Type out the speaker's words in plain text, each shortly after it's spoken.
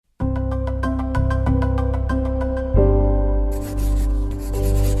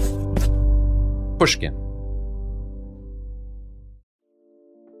Pushkin.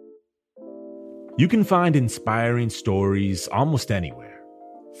 You can find inspiring stories almost anywhere.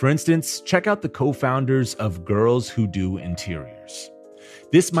 For instance, check out the co-founders of Girls Who Do Interiors.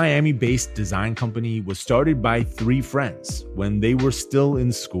 This Miami-based design company was started by 3 friends when they were still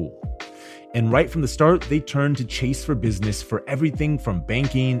in school. And right from the start, they turned to Chase for Business for everything from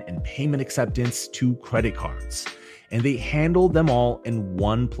banking and payment acceptance to credit cards. And they handled them all in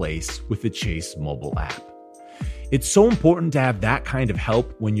one place with the Chase mobile app. It's so important to have that kind of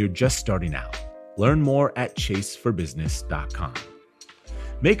help when you're just starting out. Learn more at chaseforbusiness.com.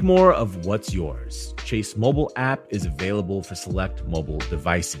 Make more of what's yours. Chase mobile app is available for select mobile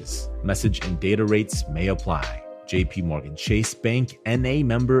devices. Message and data rates may apply. JP Morgan Chase Bank, N.A.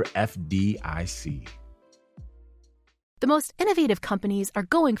 member FDIC. The most innovative companies are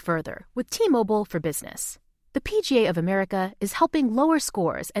going further with T-Mobile for Business. The PGA of America is helping lower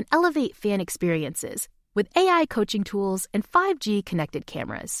scores and elevate fan experiences with AI coaching tools and 5G connected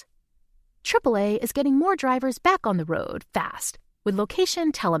cameras. AAA is getting more drivers back on the road fast with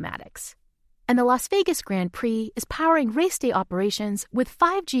location telematics. And the Las Vegas Grand Prix is powering race day operations with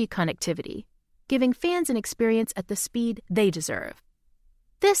 5G connectivity, giving fans an experience at the speed they deserve.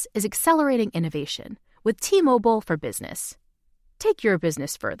 This is accelerating innovation with T-Mobile for Business. Take your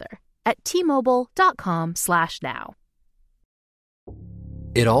business further at T-Mobile.com/now.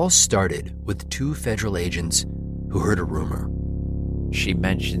 It all started with 2 federal agents who heard a rumor. She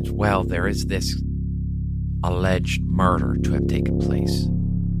mentions, well, there is this alleged murder to have taken place.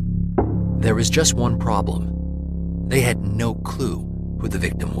 There was just one problem. They had no clue who the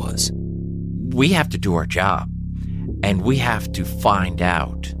victim was. We have to do our job, and we have to find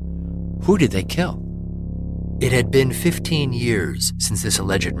out, who did they kill? It had been 15 years since this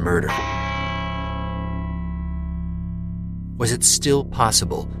alleged murder. Was it still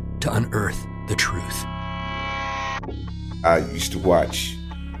possible to unearth the truth? I used to watch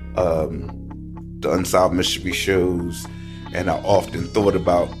the Unsolved Mystery shows, and I often thought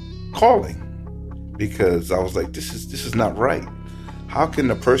about calling because I was like, this is not right. How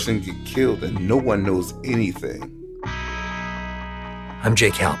can a person get killed and no one knows anything? I'm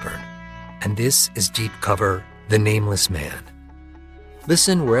Jake Halpern, and this is Deep Cover: The Nameless Man.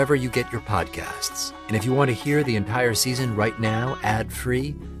 Listen wherever you get your podcasts, and if you want to hear the entire season right now,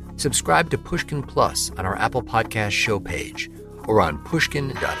 ad-free, subscribe to Pushkin Plus on our Apple Podcast show page or on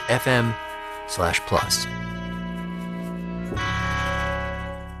pushkin.fm/plus.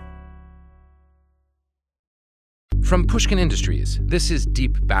 From Pushkin Industries, this is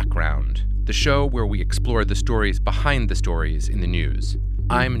Deep Background, the show where we explore the stories behind the stories in the news.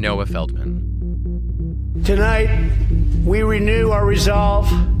 I'm Noah Feldman. Tonight, we renew our resolve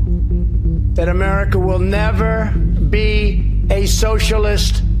that America will never be a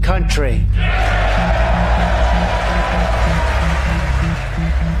socialist country.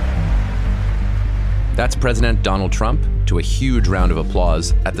 That's President Donald Trump to a huge round of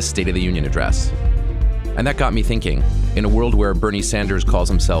applause at the State of the Union address. And that got me thinking, in a world where Bernie Sanders calls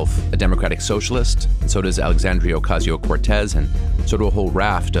himself a democratic socialist, and so does Alexandria Ocasio-Cortez, and so do a whole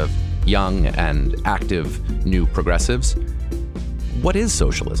raft of young and active new progressives, what is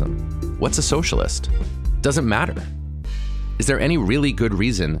socialism? What's a socialist? Doesn't matter. Is there any really good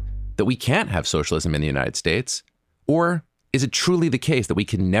reason that we can't have socialism in the United States? Or is it truly the case that we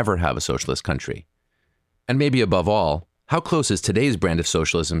can never have a socialist country? And maybe above all, how close is today's brand of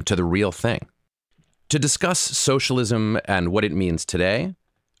socialism to the real thing? To discuss socialism and what it means today,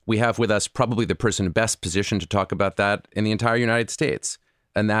 we have with us probably the person best positioned to talk about that in the entire United States.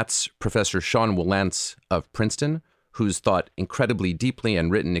 And that's Professor Sean Wilentz of Princeton, who's thought incredibly deeply and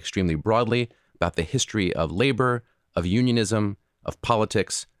written extremely broadly about the history of labor, of unionism, of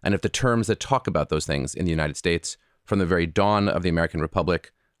politics, and of the terms that talk about those things in the United States from the very dawn of the American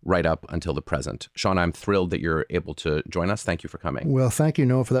Republic right up until the present. Sean, I'm thrilled that you're able to join us. Thank you for coming. Well, thank you,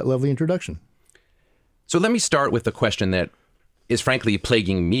 Noah, for that lovely introduction. So let me start with the question that is frankly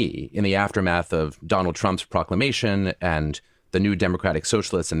plaguing me in the aftermath of Donald Trump's proclamation and the New Democratic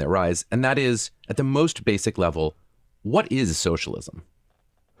Socialists and their rise, and that is, at the most basic level, what is socialism?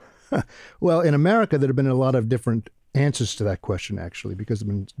 Well, in America, there have been a lot of different answers to that question, actually, because there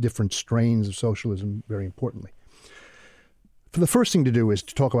have been different strains of socialism, very importantly. The first thing to do is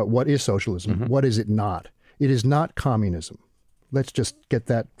to talk about what is socialism. Mm-hmm. What is it not? It is not communism. Let's just get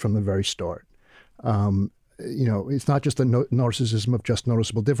that from the very start. It's not just a narcissism of just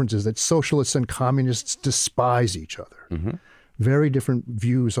noticeable differences, that socialists and communists despise each other. Mm-hmm. Very different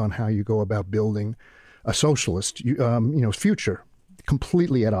views on how you go about building a socialist future,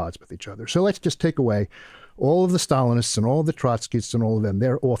 completely at odds with each other. So let's just take away all of the Stalinists and all of the Trotskyists and all of them.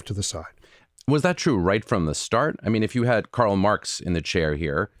 They're off to the side. Was that true right from the start? I mean, if you had Karl Marx in the chair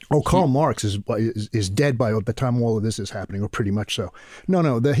here. Oh, Karl Marx is dead by the time all of this is happening, or pretty much so.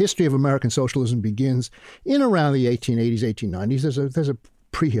 No, the history of American socialism begins in around the 1880s, 1890s. There's a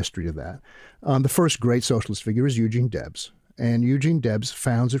prehistory to that. The first great socialist figure is Eugene Debs. And Eugene Debs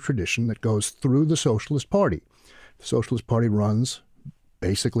founds a tradition that goes through the Socialist Party. The Socialist Party runs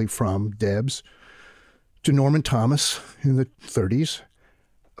basically from Debs to Norman Thomas in the 30s,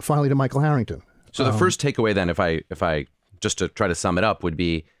 finally to Michael Harrington. So the first takeaway then, if I just to try to sum it up, would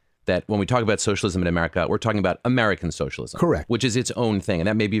be that when we talk about socialism in America, we're talking about American socialism. Correct. Which is its own thing. And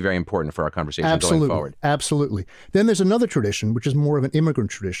that may be very important for our conversation going forward. Absolutely. Then there's another tradition, which is more of an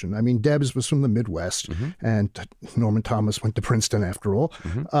immigrant tradition. I mean, Debs was from the Midwest, and Norman Thomas went to Princeton after all.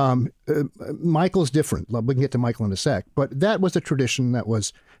 Michael's different. We can get to Michael in a sec. But that was a tradition that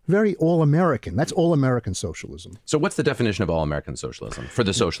was very all-American. That's all-American socialism. So what's the definition of all-American socialism for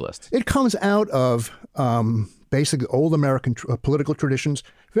the socialists? It comes out of basically old American political traditions,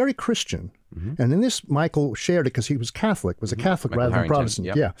 very Christian. And in this, Michael shared it because he was Catholic, was a Catholic Michael rather than Harrington, Protestant.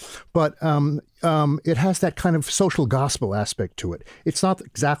 yep. Yeah. But it has that kind of social gospel aspect to it. It's not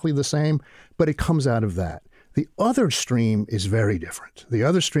exactly the same, but it comes out of that. The other stream is very different. The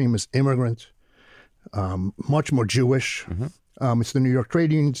other stream is immigrant, much more Jewish. It's the New York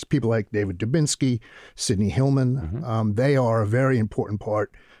trade unions, people like David Dubinsky, Sidney Hillman. They are a very important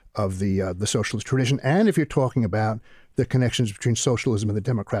part of the socialist tradition. And if you're talking about the connections between socialism and the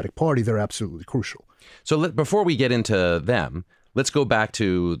Democratic Party, they're absolutely crucial. So before we get into them, let's go back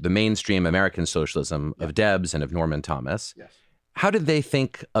to the mainstream American socialism of Debs and of Norman Thomas. Yes. How did they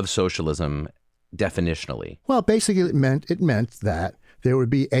think of socialism definitionally? Well, basically it meant that there would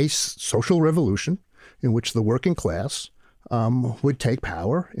be a social revolution in which the working class would take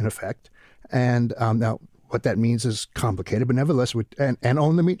power, in effect. And now what that means is complicated, but nevertheless, and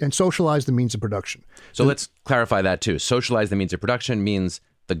own and socialize the means of production. So let's clarify that too. Socialize the means of production means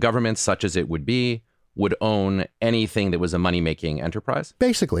the government, such as it would be, would own anything that was a money-making enterprise?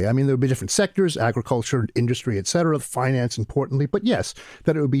 Basically. I mean, there would be different sectors, agriculture, industry, et cetera, finance, importantly. But yes,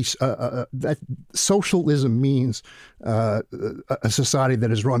 that it would be that socialism means a society that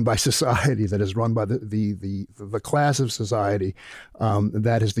is run by society, that is run by the class of society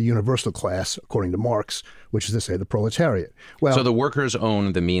that is the universal class, according to Marx, which is to say the proletariat. Well, so the workers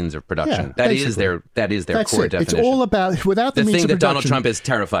own the means of production. Yeah, that is their core definition. It's all about, without the means of production. The thing that Donald Trump is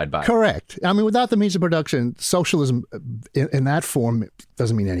terrified by. Correct. I mean, without the means of production, socialism in that form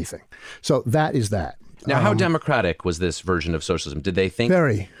doesn't mean anything. So that is that. Now, how democratic was this version of socialism? Did they think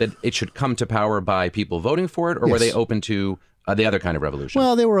that it should come to power by people voting for it, or were they open to the other kind of revolution?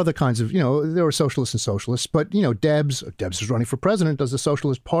 Well, there were other kinds of, there were socialists and socialists, but, Debs is running for president, does the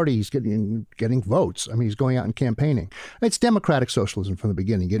Socialist Party, he's getting votes. I mean, he's going out and campaigning. It's democratic socialism from the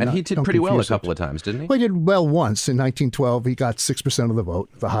beginning. He did pretty well a couple of times, didn't he? Well, he did well once. In 1912, he got 6% of the vote,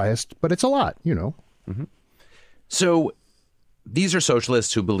 the highest, but it's a lot, Mm-hmm. So these are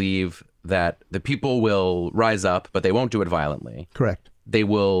socialists who believe that the people will rise up, but they won't do it violently. Correct. They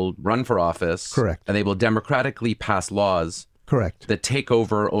will run for office. Correct. And they will democratically pass laws. Correct. That take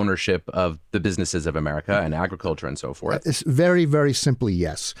over ownership of the businesses of America and agriculture and so forth. It's very, very simply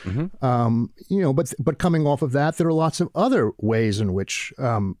yes. Mm-hmm. But coming off of that, there are lots of other ways in which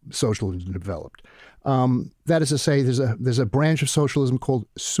socialism developed. That is to say, there's a branch of socialism called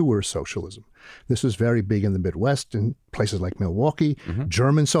sewer socialism. This was very big in the Midwest, in places like Milwaukee. Mm-hmm.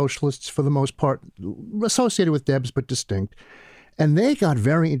 German socialists, for the most part, associated with Debs, but distinct. And they got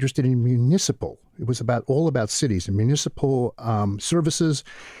very interested in municipal. It was all about cities and municipal services,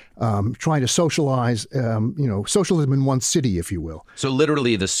 trying to socialize, socialism in one city, if you will. So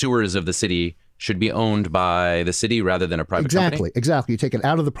literally the sewers of the city should be owned by the city rather than a private company? Exactly. You take it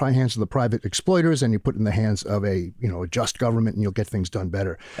out of the hands of the private exploiters and you put it in the hands of a just government, and you'll get things done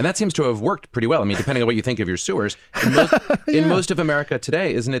better. And that seems to have worked pretty well. I mean, depending on what you think of your sewers. In most of America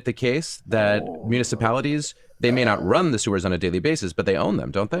today, isn't it the case that municipalities, they may not run the sewers on a daily basis, but they own them,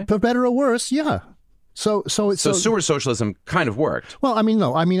 don't they? For better or worse, yeah. So sewer socialism kind of worked. Well, I mean,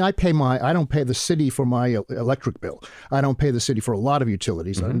 no. I mean, I don't pay the city for my electric bill. I don't pay the city for a lot of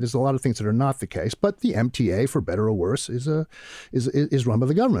utilities. Mm-hmm. I mean, there's a lot of things that are not the case. But the MTA, for better or worse, is run by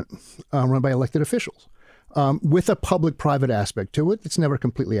the government, run by elected officials, with a public-private aspect to it. It's never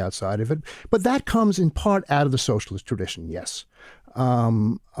completely outside of it. But that comes in part out of the socialist tradition. Yes,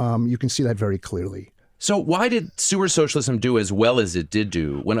 you can see that very clearly. So why did sewer socialism do as well as it did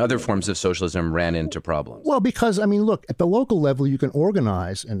do when other forms of socialism ran into problems? Well, because, I mean, look, at the local level, you can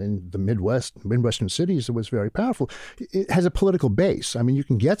organize, and in the Midwestern cities, it was very powerful. It has a political base. I mean, you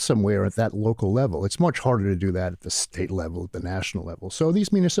can get somewhere at that local level. It's much harder to do that at the state level, at the national level. So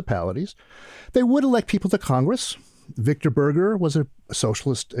these municipalities, they would elect people to Congress. Victor Berger was a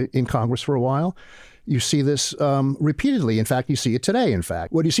socialist in Congress for a while. You see this repeatedly. In fact, you see it today, in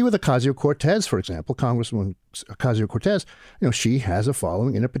fact. What do you see with Ocasio-Cortez, for example? Congresswoman Ocasio-Cortez, she has a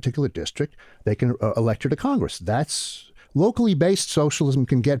following in a particular district. They can elect her to Congress. That's locally based socialism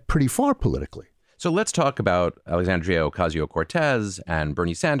can get pretty far politically. So let's talk about Alexandria Ocasio-Cortez and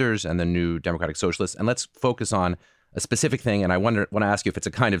Bernie Sanders and the New Democratic Socialists, and let's focus on a specific thing, and I want to ask you if it's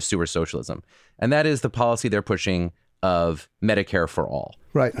a kind of sewer socialism, and that is the policy they're pushing of Medicare for all.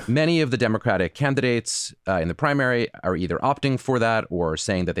 Right. Many of the Democratic candidates in the primary are either opting for that or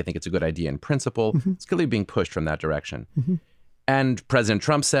saying that they think it's a good idea in principle. Mm-hmm. It's clearly being pushed from that direction. Mm-hmm. And President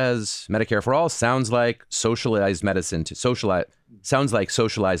Trump says Medicare for all sounds like socialized medicine to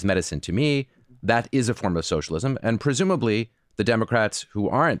me. That is a form of socialism. And presumably the Democrats who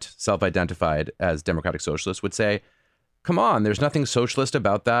aren't self-identified as democratic socialists would say, come on, there's nothing socialist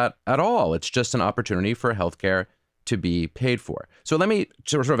about that at all. It's just an opportunity for healthcare to be paid for. So let me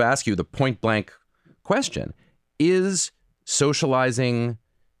sort of ask you the point blank question. Is socializing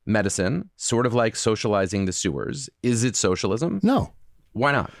medicine sort of like socializing the sewers? Is it socialism? No.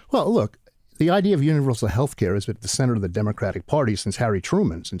 Why not? Well, look, the idea of universal health care is at the center of the Democratic Party since Harry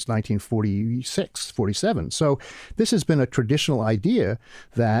Truman, since 1946, 47. So this has been a traditional idea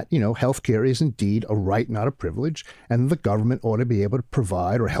that, health care is indeed a right, not a privilege, and the government ought to be able to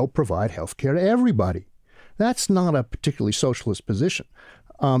provide or help provide health care to everybody. That's not a particularly socialist position.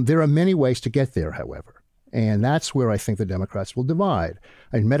 There are many ways to get there, however, and that's where I think the Democrats will divide.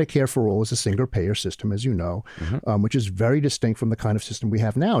 And Medicare for all is a single-payer system, as you know, mm-hmm. Which is very distinct from the kind of system we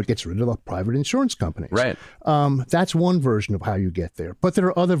have now. It gets rid of the private insurance companies. Right. That's one version of how you get there, but there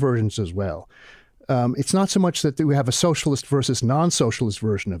are other versions as well. It's not so much that we have a socialist versus non-socialist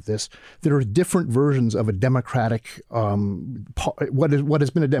version of this. There are different versions of a democratic, what has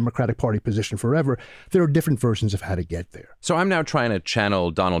been a Democratic Party position forever. There are different versions of how to get there. So I'm now trying to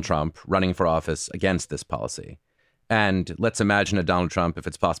channel Donald Trump running for office against this policy. And let's imagine a Donald Trump, if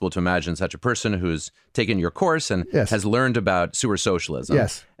it's possible to imagine such a person who's taken your course and yes. has learned about sewer socialism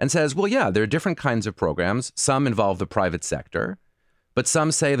yes. and says, well, yeah, there are different kinds of programs. Some involve the private sector, but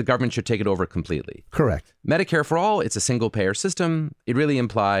some say the government should take it over completely. Correct. Medicare for all, it's a single-payer system. It really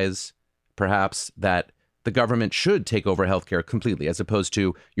implies, perhaps, that the government should take over healthcare completely, as opposed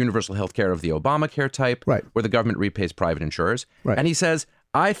to universal healthcare of the Obamacare type, right. where the government repays private insurers. Right. And he says,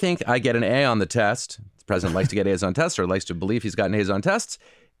 I think I get an A on the test. The president likes to get A's on tests, or likes to believe he's gotten A's on tests,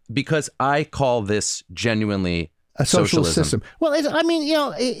 because I call this genuinely a socialist system. Well,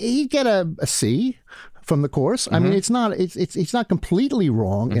 he'd get a C from the course. Mm-hmm. I mean, it's not completely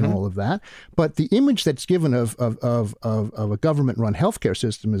wrong mm-hmm. in all of that, but the image that's given of a government-run healthcare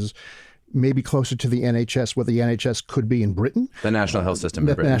system is maybe closer to the NHS, what the NHS could be in Britain. The National Health System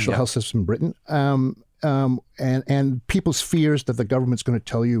in Britain. The National Health System in Britain. And people's fears that the government's going to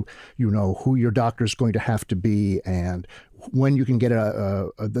tell you, who your doctor's going to have to be and when you can get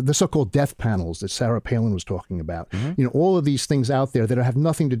the so-called death panels that Sarah Palin was talking about. Mm-hmm. All of these things out there that have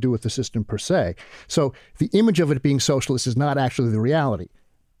nothing to do with the system per se. So the image of it being socialist is not actually the reality.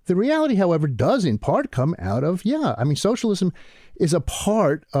 The reality, however, does in part come out of, socialism is a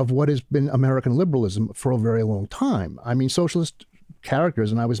part of what has been American liberalism for a very long time. I mean, socialist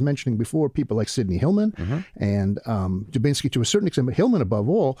characters, and I was mentioning before, people like Sidney Hillman mm-hmm. and Dubinsky to a certain extent, but Hillman above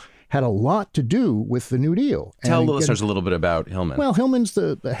all had a lot to do with the New Deal. Tell the listeners a little bit about Hillman. Well, Hillman's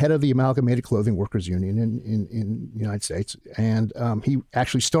the head of the Amalgamated Clothing Workers Union in the United States, and he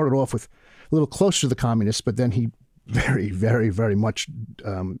actually started off with a little closer to the communists, but then he very, very, very much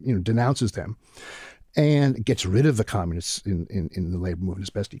denounces them and gets rid of the communists in the labor movement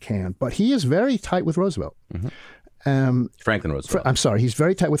as best he can. But he is very tight with Roosevelt. Mm-hmm. Franklin Roosevelt. I'm sorry, he's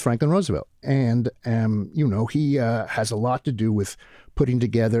very tight with Franklin Roosevelt. And, he has a lot to do with putting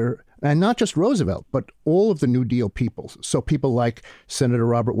together, and not just Roosevelt, but all of the New Deal people. So people like Senator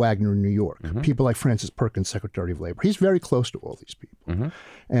Robert Wagner in New York, mm-hmm. people like Francis Perkins, Secretary of Labor. He's very close to all these people. Mm-hmm.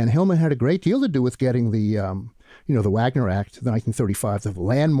 And Hillman had a great deal to do with getting the Wagner Act, the 1935, the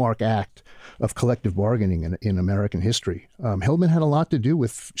landmark act of collective bargaining in American history. Hillman had a lot to do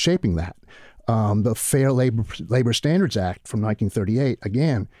with shaping that. The Fair Labor Standards Act from 1938,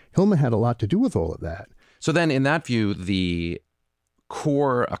 again, Hillman had a lot to do with all of that. So then in that view, the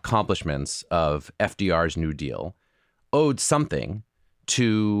core accomplishments of FDR's New Deal owed something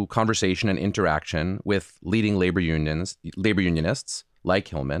to conversation and interaction with leading labor unionists like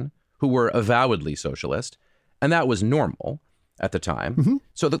Hillman, who were avowedly socialist, and that was normal at the time. Mm-hmm.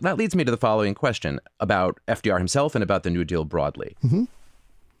 So that leads me to the following question about FDR himself and about the New Deal broadly. Mm-hmm.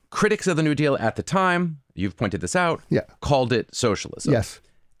 Critics of the New Deal at the time, you've pointed this out, called it socialism. Yes.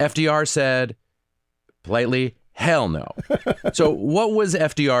 FDR said, politely, hell no. So what was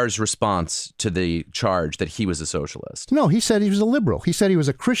FDR's response to the charge that he was a socialist? No, he said he was a liberal. He said he was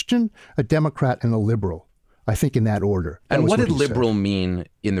a Christian, a Democrat, and a liberal. I think in that order. And what did liberal mean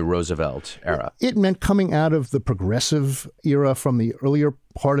in the Roosevelt era? It meant coming out of the progressive era from the earlier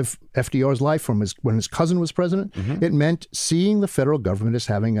part of FDR's life, from when his cousin was president. Mm-hmm. It meant seeing the federal government as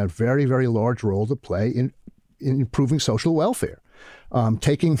having a very, very large role to play in improving social welfare.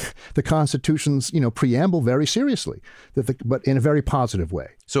 Taking the Constitution's, preamble very seriously, but in a very positive way.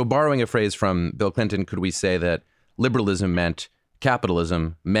 So borrowing a phrase from Bill Clinton, could we say that liberalism meant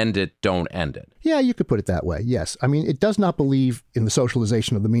capitalism, mend it, don't end it? Yeah, you could put it that way, yes. I mean, it does not believe in the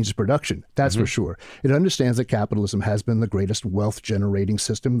socialization of the means of production, that's for sure. It understands that capitalism has been the greatest wealth-generating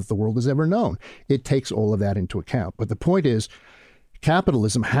system that the world has ever known. It takes all of that into account. But the point is,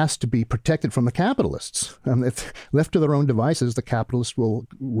 capitalism has to be protected from the capitalists. If left to their own devices, the capitalists will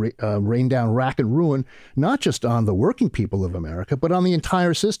rain down rack and ruin, not just on the working people of America, but on the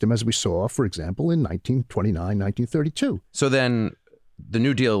entire system, as we saw, for example, in 1929, 1932. So then the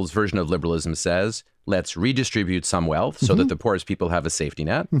New Deal's version of liberalism says, let's redistribute some wealth so that the poorest people have a safety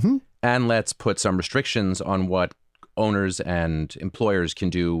net, and let's put some restrictions on what owners and employers can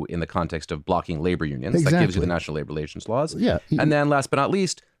do in the context of blocking labor unions. Exactly. That gives you the National Labor Relations Laws. Yeah. And then last but not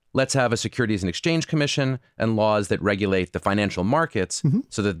least, let's have a Securities and Exchange Commission and laws that regulate the financial markets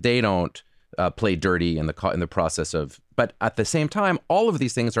so that they don't play dirty in the process of. But at the same time, all of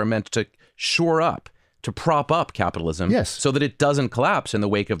these things are meant to shore up, to prop up capitalism, so that it doesn't collapse in the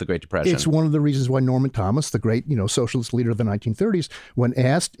wake of the Great Depression. It's one of the reasons why Norman Thomas, the great, socialist leader of the 1930s, when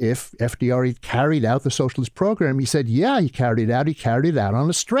asked if FDR had carried out the socialist program, he said, yeah, he carried it out. He carried it out on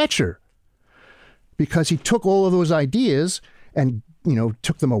a stretcher, because he took all of those ideas and,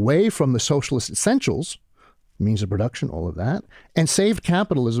 took them away from the socialist essentials, means of production, all of that, and saved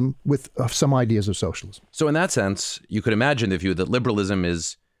capitalism with some ideas of socialism. So in that sense, you could imagine the view that liberalism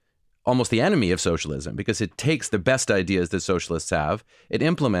is almost the enemy of socialism, because it takes the best ideas that socialists have, it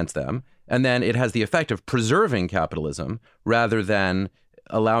implements them, and then it has the effect of preserving capitalism rather than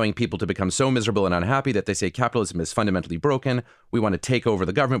allowing people to become so miserable and unhappy that they say capitalism is fundamentally broken, we want to take over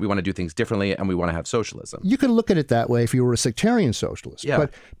the government, we want to do things differently, and we want to have socialism. You could look at it that way if you were a sectarian socialist. Yeah.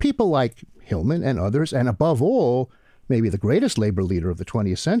 But people like Hillman and others, and above all, maybe the greatest labor leader of the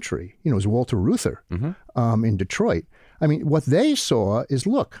 20th century, is Walter Reuther in Detroit. I mean, what they saw is,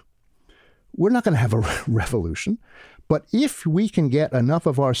 look, we're not going to have a revolution, but if we can get enough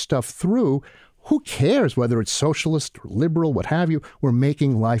of our stuff through, who cares whether it's socialist or liberal, what have you? We're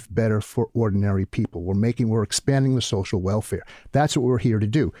making life better for ordinary people. We're expanding the social welfare. That's what we're here to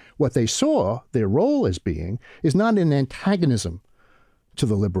do. What they saw their role as being is not an antagonism to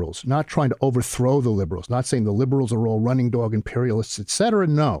the liberals, not trying to overthrow the liberals, not saying the liberals are all running dog imperialists, etc.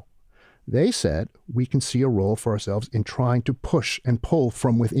 No. They said we can see a role for ourselves in trying to push and pull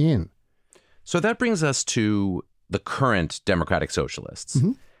from within. So that brings us to the current democratic socialists.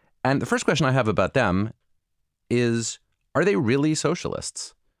 And the first question I have about them is, are they really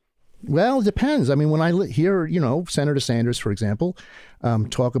socialists? Well, it depends. I mean, when I hear, Senator Sanders, for example,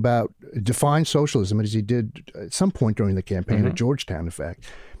 talk about define socialism as he did at some point during the campaign at Georgetown, in fact,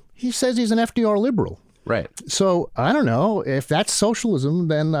 he says he's an FDR liberal. Right. So I don't know if that's socialism,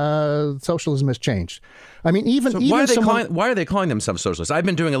 then socialism has changed. I mean, why are they calling themselves socialists? I've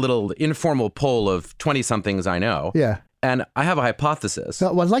been doing a little informal poll of 20-somethings I know. Yeah. And I have a hypothesis.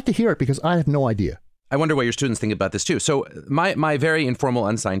 Well, I'd like to hear it because I have no idea. I wonder what your students think about this too. So my very informal,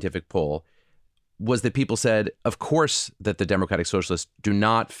 unscientific poll was that people said, of course, that the democratic socialists do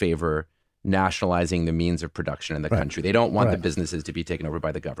not favor nationalizing the means of production in the country. They don't want the businesses to be taken over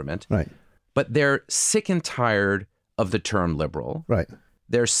by the government. Right. But they're sick and tired of the term liberal. Right.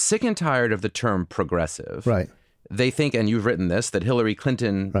 They're sick and tired of the term progressive. Right. They think, and you've written this, that Hillary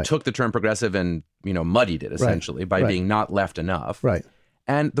Clinton took the term progressive and, muddied it essentially by being not left enough. Right.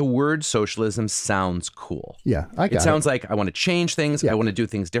 And the word socialism sounds cool. Yeah, I got it. It sounds like I want to change things. I want to do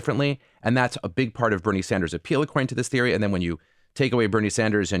things differently. And that's a big part of Bernie Sanders' appeal, according to this theory. And then when you take away Bernie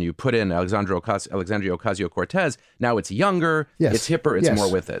Sanders and you put in Alexandria Ocasio-Cortez, now it's younger, it's hipper, it's more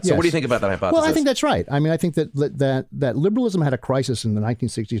with it. So what do you think about that hypothesis? Well, I think that's right. I mean, I think that liberalism had a crisis in the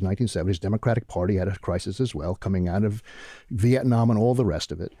 1960s, 1970s. Democratic Party had a crisis as well, coming out of Vietnam and all the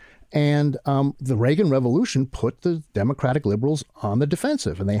rest of it. And the Reagan Revolution put the Democratic liberals on the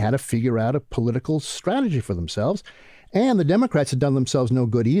defensive, and they had to figure out a political strategy for themselves. And the Democrats had done themselves no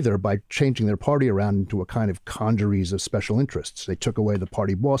good either by changing their party around into a kind of congeries of special interests. They took away the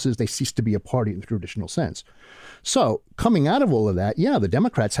party bosses. They ceased to be a party in the traditional sense. So coming out of all of that, the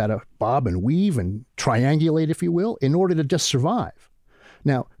Democrats had to bob and weave and triangulate, if you will, in order to just survive.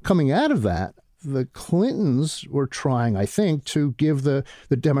 Now, coming out of that, the Clintons were trying, I think, to give the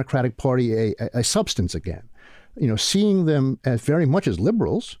Democratic Party a substance again. Seeing them as very much as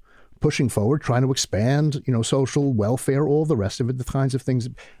liberals, pushing forward, trying to expand, social welfare, all the rest of it, the kinds of things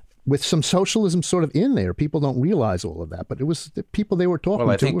with some socialism sort of in there. People don't realize all of that, but it was the people they were talking to.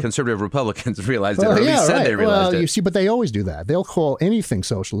 Well, I think conservative Republicans realized it, or at least said they realized it. You see, but they always do that. They'll call anything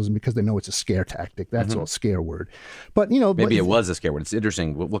socialism because they know it's a scare tactic. That's all, scare word. But, maybe it was a scare word. It's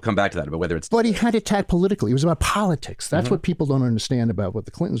interesting. We'll come back to that, but whether it's... But he had it tagged politically. It was about politics. That's what people don't understand about what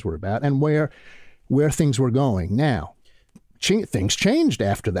the Clintons were about and where things were going. Now, things changed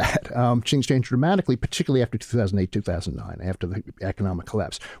after that. Things changed dramatically, particularly after 2008, 2009, after the economic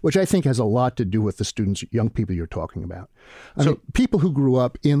collapse, which I think has a lot to do with the students, young people you're talking about. I mean, people who grew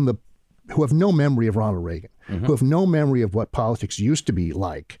up who have no memory of Ronald Reagan, who have no memory of what politics used to be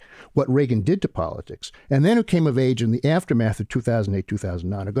like, what Reagan did to politics, and then who came of age in the aftermath of 2008,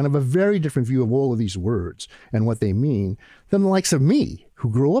 2009 are going to have a very different view of all of these words and what they mean than the likes of me, who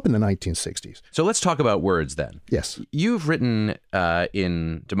grew up in the 1960s. So let's talk about words then. Yes. You've written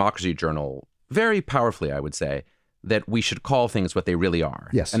in Democracy Journal very powerfully, I would say, that we should call things what they really are.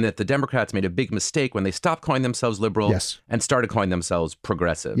 Yes. And that the Democrats made a big mistake when they stopped calling themselves liberal and started calling themselves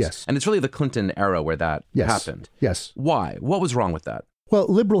progressives. Yes. And it's really the Clinton era where that happened. Yes. Why? What was wrong with that? Well,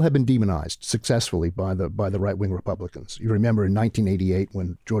 liberal had been demonized successfully by the right-wing Republicans. You remember in 1988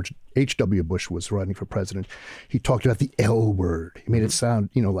 when George H.W. Bush was running for president, he talked about the L word. He made it sound,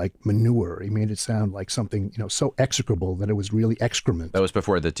 like manure. He made it sound like something, so execrable that it was really excrement. That was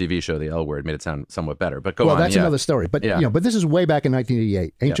before the TV show, the L word, made it sound somewhat better. But go on. Well, that's another story. But but this is way back in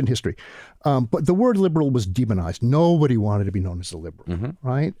 1988, ancient history. But the word liberal was demonized. Nobody wanted to be known as a liberal,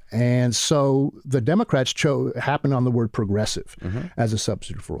 right? And so the Democrats happened on the word progressive as a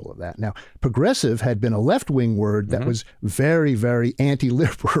substitute for all of that. Now, progressive had been a left-wing word that was very, very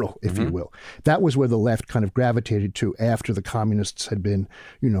anti-liberal, if you will. That was where the left kind of gravitated to after the communists had been,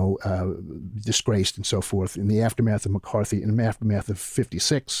 disgraced and so forth in the aftermath of McCarthy, in the aftermath of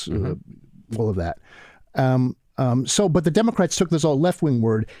 56, all of that. But the Democrats took this all left-wing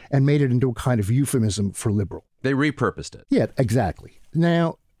word and made it into a kind of euphemism for liberal. They repurposed it. Yeah, exactly.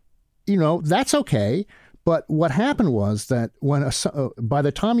 Now, that's okay. But what happened was that when by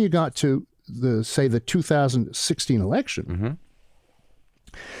the time you got to the 2016 election,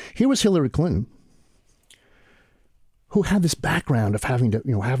 here was Hillary Clinton, who had this background of having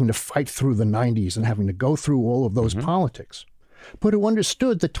to fight through the 90s and having to go through all of those politics, but who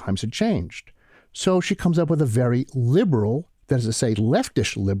understood that times had changed. So she comes up with a very liberal, that is to say,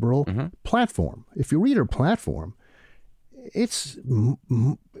 leftish liberal platform. If you read her platform, it's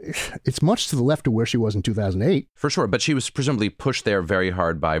much to the left of where she was in 2008. For sure, but she was presumably pushed there very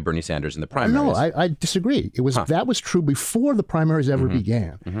hard by Bernie Sanders in the primaries. No, I disagree. That was true before the primaries ever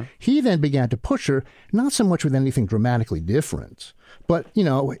began. He then began to push her, not so much with anything dramatically different, but,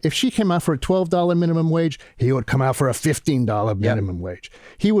 if she came out for a $12 minimum wage, he would come out for a $15 minimum wage.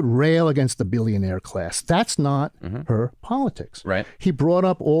 He would rail against the billionaire class. That's not her politics. Right. He brought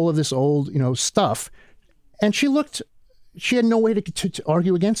up all of this old, stuff, and she had no way to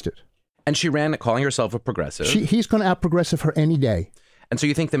argue against it. And she ran calling herself a progressive. He's going to out-progressive her any day. And so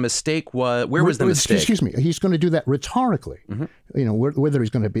you think the mistake was... Where was the mistake? Excuse me. He's going to do that rhetorically. Whether he's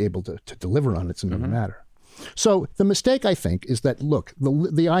going to be able to deliver on it's another matter. So the mistake, I think, is that, look,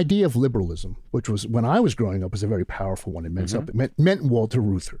 the idea of liberalism, which was, when I was growing up, was a very powerful one. It meant something. It meant Walter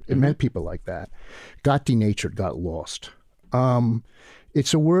Reuther. It meant people like that. Got denatured, got lost.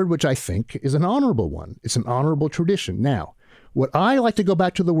 It's a word which I think is an honorable one. It's an honorable tradition. Now, would I like to go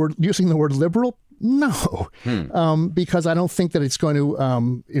back to using the word liberal? No, because I don't think that it's going to,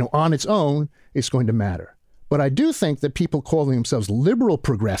 on its own, it's going to matter. But I do think that people calling themselves liberal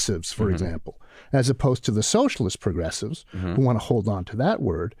progressives, for example, as opposed to the socialist progressives who want to hold on to that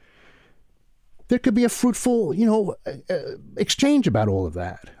word, there could be a fruitful, exchange about all of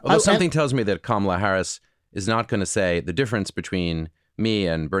that. Although something tells me that Kamala Harris is not going to say the difference between me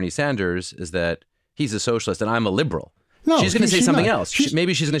and Bernie Sanders is that he's a socialist and I'm a liberal. No, she's going to say she's something not. else.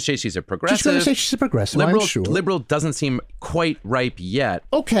 Maybe she's going to say she's a progressive. She's going to say she's a progressive, liberal, I'm sure. Liberal doesn't seem quite ripe yet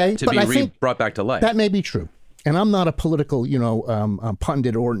to be brought back to life. That may be true. And I'm not a political,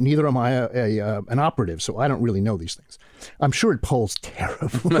 pundit, or neither am I an operative, so I don't really know these things. I'm sure it polls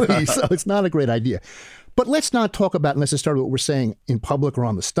terribly, so it's not a great idea. But let's not talk about necessarily what we're saying in public or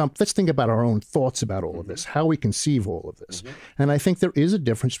on the stump. Let's think about our own thoughts about all of this, how we conceive all of this. And I think there is a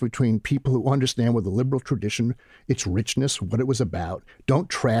difference between people who understand what the liberal tradition, its richness, what it was about. Don't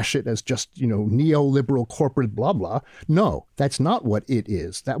trash it as just, neoliberal corporate blah, blah. No, that's not what it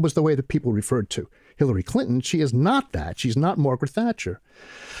is. That was the way that people referred to Hillary Clinton. She is not that. She's not Margaret Thatcher.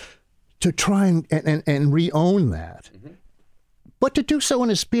 To try and re-own that. But to do so in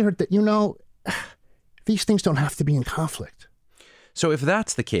a spirit that, these things don't have to be in conflict. So if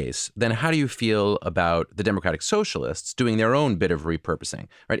that's the case, then how do you feel about the Democratic Socialists doing their own bit of repurposing?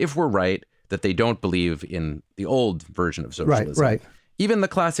 Right? If we're right that they don't believe in the old version of socialism, right. Even the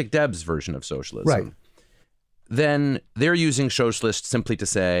classic Debs version of socialism, then they're using socialist simply to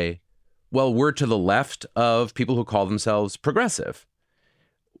say, well, we're to the left of people who call themselves progressive.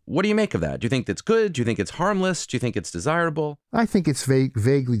 What do you make of that? Do you think that's good? Do you think it's harmless? Do you think it's desirable? I think it's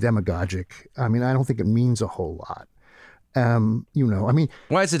vaguely demagogic. I mean, I don't think it means a whole lot.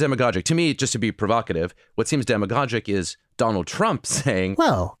 Why is it demagogic? To me, just to be provocative, what seems demagogic is Donald Trump saying,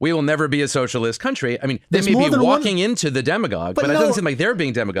 well, we will never be a socialist country. I mean, they may be walking into the demagogue, but it doesn't seem like they're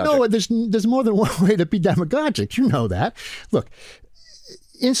being demagogic. No, there's more than one way to be demagogic. You know that. Look,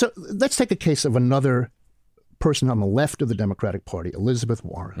 let's take a case of another person on the left of the Democratic Party, Elizabeth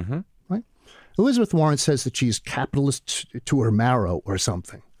Warren, right? Elizabeth Warren says that she's capitalist to her marrow or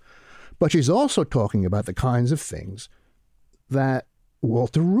something. But she's also talking about the kinds of things that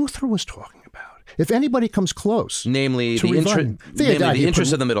Walter Reuther was talking about. If anybody comes close, namely the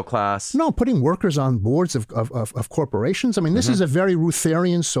interest of the middle class. No, putting workers on boards of corporations. I mean, this is a very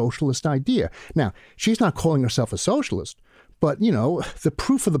Rutherian socialist idea. Now, she's not calling herself a socialist, but, the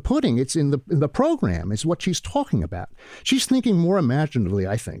proof of the pudding, it's in the program, is what she's talking about. She's thinking more imaginatively,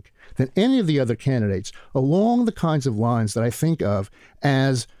 I think, than any of the other candidates along the kinds of lines that I think of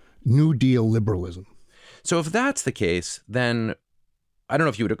as New Deal liberalism. So if that's the case, then I don't know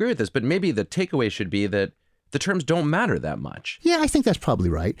if you would agree with this, but maybe the takeaway should be that the terms don't matter that much. Yeah, I think that's probably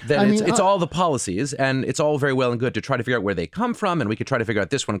right. Then it's all the policies, and it's all very well and good to try to figure out where they come from, and we could try to figure out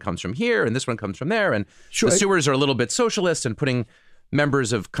this one comes from here, and this one comes from there, and the sewers are a little bit socialist, and putting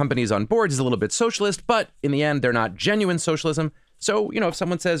members of companies on boards is a little bit socialist, but in the end, they're not genuine socialism. So, if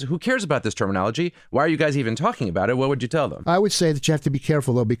someone says, who cares about this terminology? Why are you guys even talking about it? What would you tell them? I would say that you have to be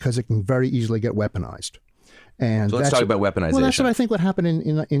careful, though, because it can very easily get weaponized. And so let's talk about weaponization. Well, that's what I think what happened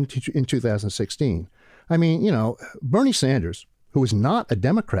in 2016. I mean, Bernie Sanders, who is not a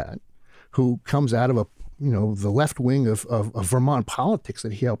Democrat, who comes out of the left wing of Vermont politics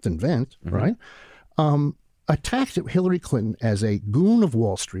that he helped invent, right? Attacked Hillary Clinton as a goon of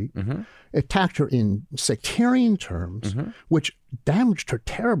Wall Street, attacked her in sectarian terms, which damaged her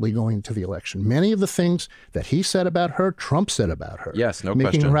terribly going into the election. Many of the things that he said about her, Trump said about her. Yes, no making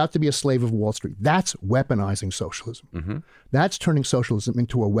question. Making her out to be a slave of Wall Street. That's weaponizing socialism. That's turning socialism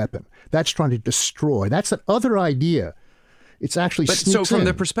into a weapon. That's trying to destroy. That's that other idea. It's actually so from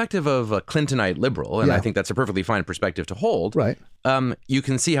the perspective of a Clintonite liberal, and I think that's a perfectly fine perspective to hold, right? You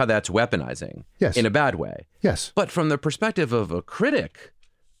can see how that's weaponizing in a bad way. Yes. But from the perspective of a critic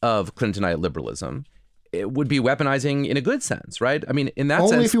of Clintonite liberalism, it would be weaponizing in a good sense, right? I mean, in that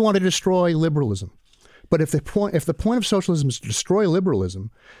sense, only if you want to destroy liberalism. But if the point of socialism is to destroy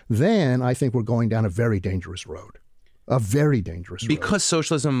liberalism, then I think we're going down a very dangerous road. A very dangerous road. Because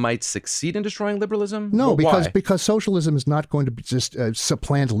socialism might succeed in destroying liberalism? No, well, because socialism is not going to just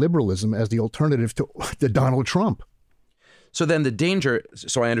supplant liberalism as the alternative to Donald Trump. So then the danger,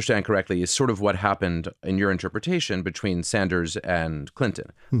 so I understand correctly, is sort of what happened in your interpretation between Sanders and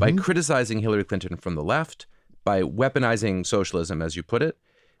Clinton. By criticizing Hillary Clinton from the left, by weaponizing socialism, as you put it,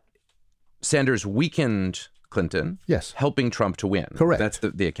 Sanders weakened Clinton, helping Trump to win. Correct. That's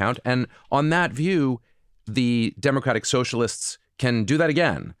the account. And on that view, the Democratic Socialists can do that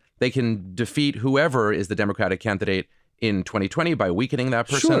again. They can defeat whoever is the Democratic candidate in 2020 by weakening that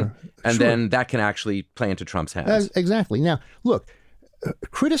person. Then that can actually play into Trump's hands. Exactly. Now, look,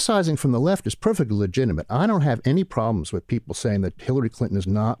 criticizing from the left is perfectly legitimate. I don't have any problems with people saying that Hillary Clinton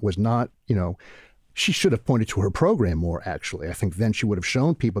was not, she should have pointed to her program more, actually. I think then she would have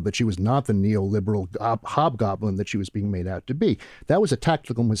shown people that she was not the neoliberal hobgoblin that she was being made out to be. That was a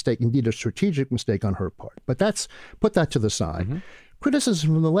tactical mistake, indeed a strategic mistake on her part. But put that to the side.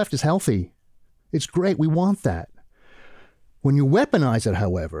 Criticism from the left is healthy. It's great. We want that. When you weaponize it,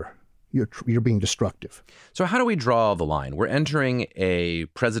 however, you're being destructive. So how do we draw the line? We're entering a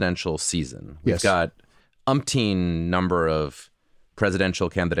presidential season. We've Yes. got umpteen number of presidential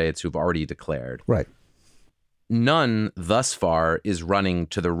candidates who've already declared. Right. None thus far is running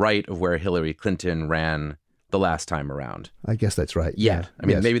to the right of where Hillary Clinton ran the last time around. I guess that's right. Yeah. I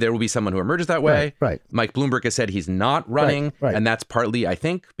mean, Yes. maybe there will be someone who emerges that way. Right. Mike Bloomberg has said he's not running. Right. And that's partly, I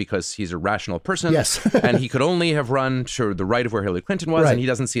think, because he's a rational person. Yes. And he could only have run to the right of where Hillary Clinton was. Right. And he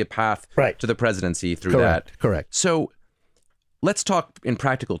doesn't see a path Right. to the presidency through Correct. that. Correct. So let's talk in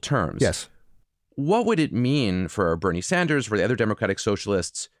practical terms. Yes. What would it mean for Bernie Sanders, for the other Democratic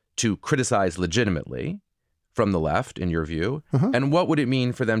socialists to criticize legitimately from the left, in your view? And what would it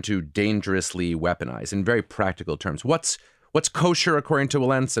mean for them to dangerously weaponize in very practical terms? What's kosher according to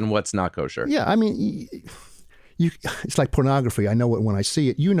Walentz and what's not kosher? Yeah, I mean, it's like pornography. I know it when I see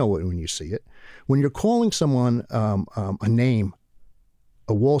it. You know it when you see it. When you're calling someone a name,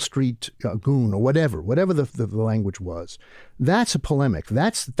 a Wall Street goon, or whatever the language was, that's a polemic.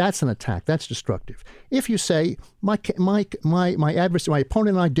 That's an attack. That's destructive. If you say my adversary, my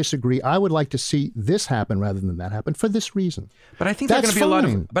opponent and I disagree, I would like to see this happen rather than that happen for this reason. But I think there are going That's to be a lot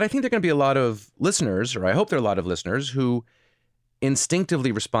fine. of. But I think there are going to be a lot of listeners, or I hope there are a lot of listeners who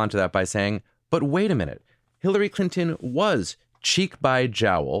instinctively respond to that by saying, "But wait a minute, Hillary Clinton was cheek by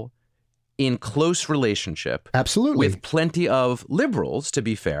jowl in close relationship, Absolutely. with plenty of liberals, to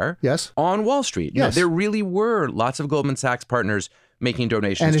be fair, Yes. on Wall Street. You know, Yes. there really were lots of Goldman Sachs partners making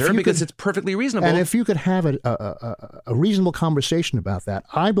donations And to if her you because could- it's perfectly reasonable. And if you could have a reasonable conversation about that,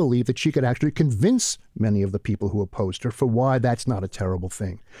 I believe that she could actually convince many of the people who opposed her for why that's not a terrible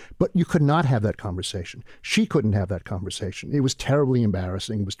thing. But you could not have that conversation. She couldn't have that conversation. It was terribly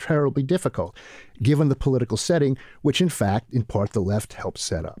embarrassing. It was terribly difficult, given the political setting, which in fact, in part, the left helped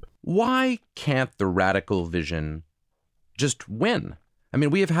set up. Why can't the radical vision just win? I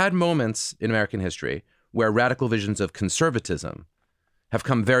mean, we have had moments in American history where radical visions of conservatism have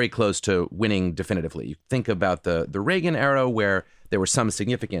come very close to winning definitively. You think about the Reagan era where there were some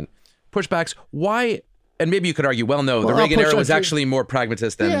significant pushbacks. Why? And maybe you could argue, well, no, the Well, Reagan I'll push era was on- actually more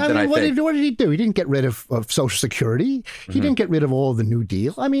pragmatist than Yeah, I what think. did he do? He didn't get rid of Social Security. He didn't get rid of all the New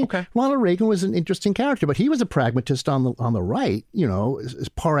Deal. I mean, Okay. Ronald Reagan was an interesting character, but he was a pragmatist on the right, as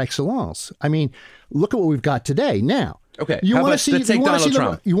par excellence. I mean, look at what we've got today. Now, Okay, you how want to about- see let's take you wanna Donald see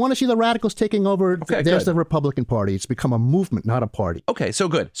Trump. you want to see the radicals taking over. Okay, There's good. the Republican Party. It's become a movement, not a party. Okay, so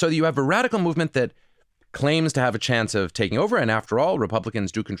good. So you have a radical movement that claims to have a chance of taking over. And after all,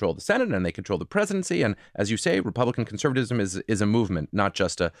 Republicans do control the Senate and they control the presidency. And as you say, Republican conservatism is a movement, not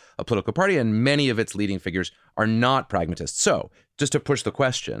just a political party. And many of its leading figures are not pragmatists. So just to push the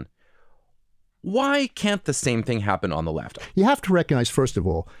question, why can't the same thing happen on the left? You have to recognize, first of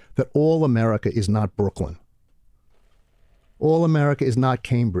all, that all America is not Brooklyn. All America is not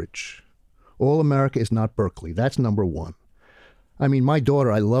Cambridge. All America is not Berkeley. That's number one. I mean, my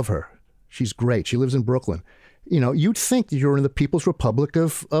daughter, I love her. She's great. She lives in Brooklyn. You'd think that you're in the People's Republic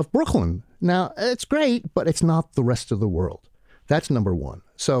of Brooklyn. Now, it's great, but it's not the rest of the world. That's number one.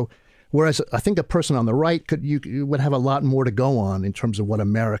 So, whereas I think a person on the right you would have a lot more to go on in terms of what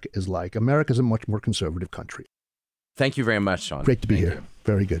America is like. America is a much more conservative country. Thank you very much, Sean. Great to be Thank here. you.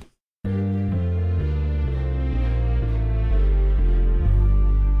 Very good.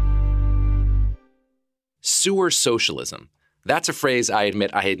 Sewer socialism. That's a phrase I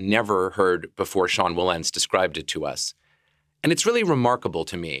admit I had never heard before Sean Wilentz described it to us. And it's really remarkable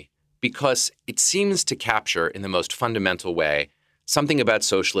to me because it seems to capture in the most fundamental way something about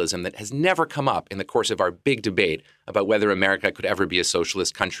socialism that has never come up in the course of our big debate about whether America could ever be a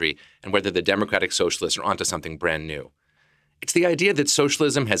socialist country and whether the democratic socialists are onto something brand new. It's the idea that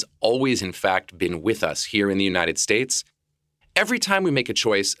socialism has always, in fact, been with us here in the United States. Every time we make a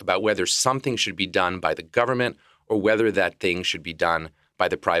choice about whether something should be done by the government or whether that thing should be done by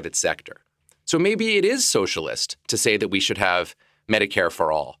the private sector. So maybe it is socialist to say that we should have Medicare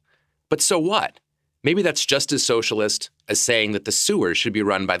for all. But so what? Maybe that's just as socialist as saying that the sewers should be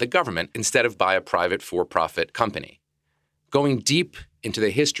run by the government instead of by a private for-profit company. Going deep into the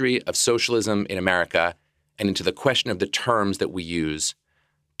history of socialism in America and into the question of the terms that we use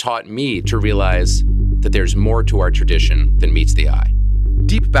taught me to realize that there's more to our tradition than meets the eye.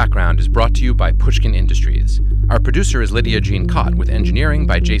 Deep Background is brought to you by Pushkin Industries. Our producer is Lydia Jean Cott, with engineering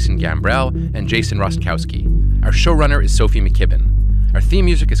by Jason Gambrell and Jason Rostkowski. Our showrunner is Sophie McKibben. Our theme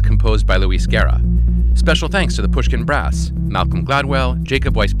music is composed by Luis Guerra. Special thanks to the Pushkin Brass, Malcolm Gladwell,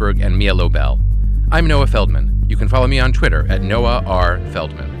 Jacob Weisberg, and Mia Lobel. I'm Noah Feldman. You can follow me on Twitter at Noah R.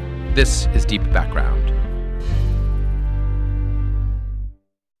 Feldman. This is Deep Background.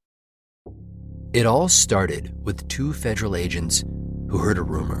 It all started with two federal agents who heard a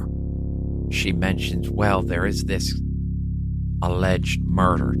rumor. she mentions, well, there is this alleged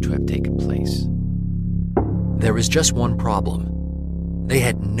murder to have taken place. There was just one problem. They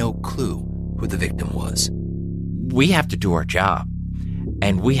had no clue who the victim was. We have to do our job,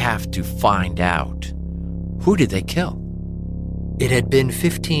 and we have to find out, who did they kill? It had been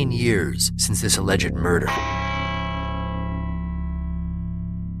 15 years since this alleged murder.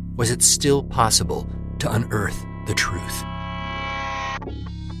 Was it still possible to unearth the truth?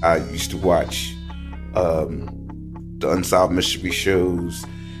 I used to watch the Unsolved Mystery shows,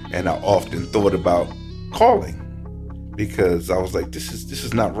 and I often thought about calling because I was like, this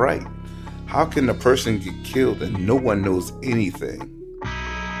is not right. How can a person get killed and no one knows anything?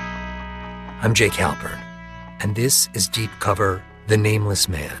 I'm Jake Halpern, and this is Deep Cover: The Nameless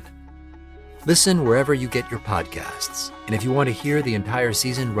Man. Listen wherever you get your podcasts. And if you want to hear the entire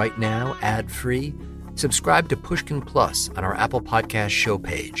season right now, ad-free, subscribe to Pushkin Plus on our Apple Podcast show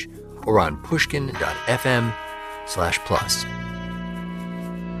page or on pushkin.fm/plus.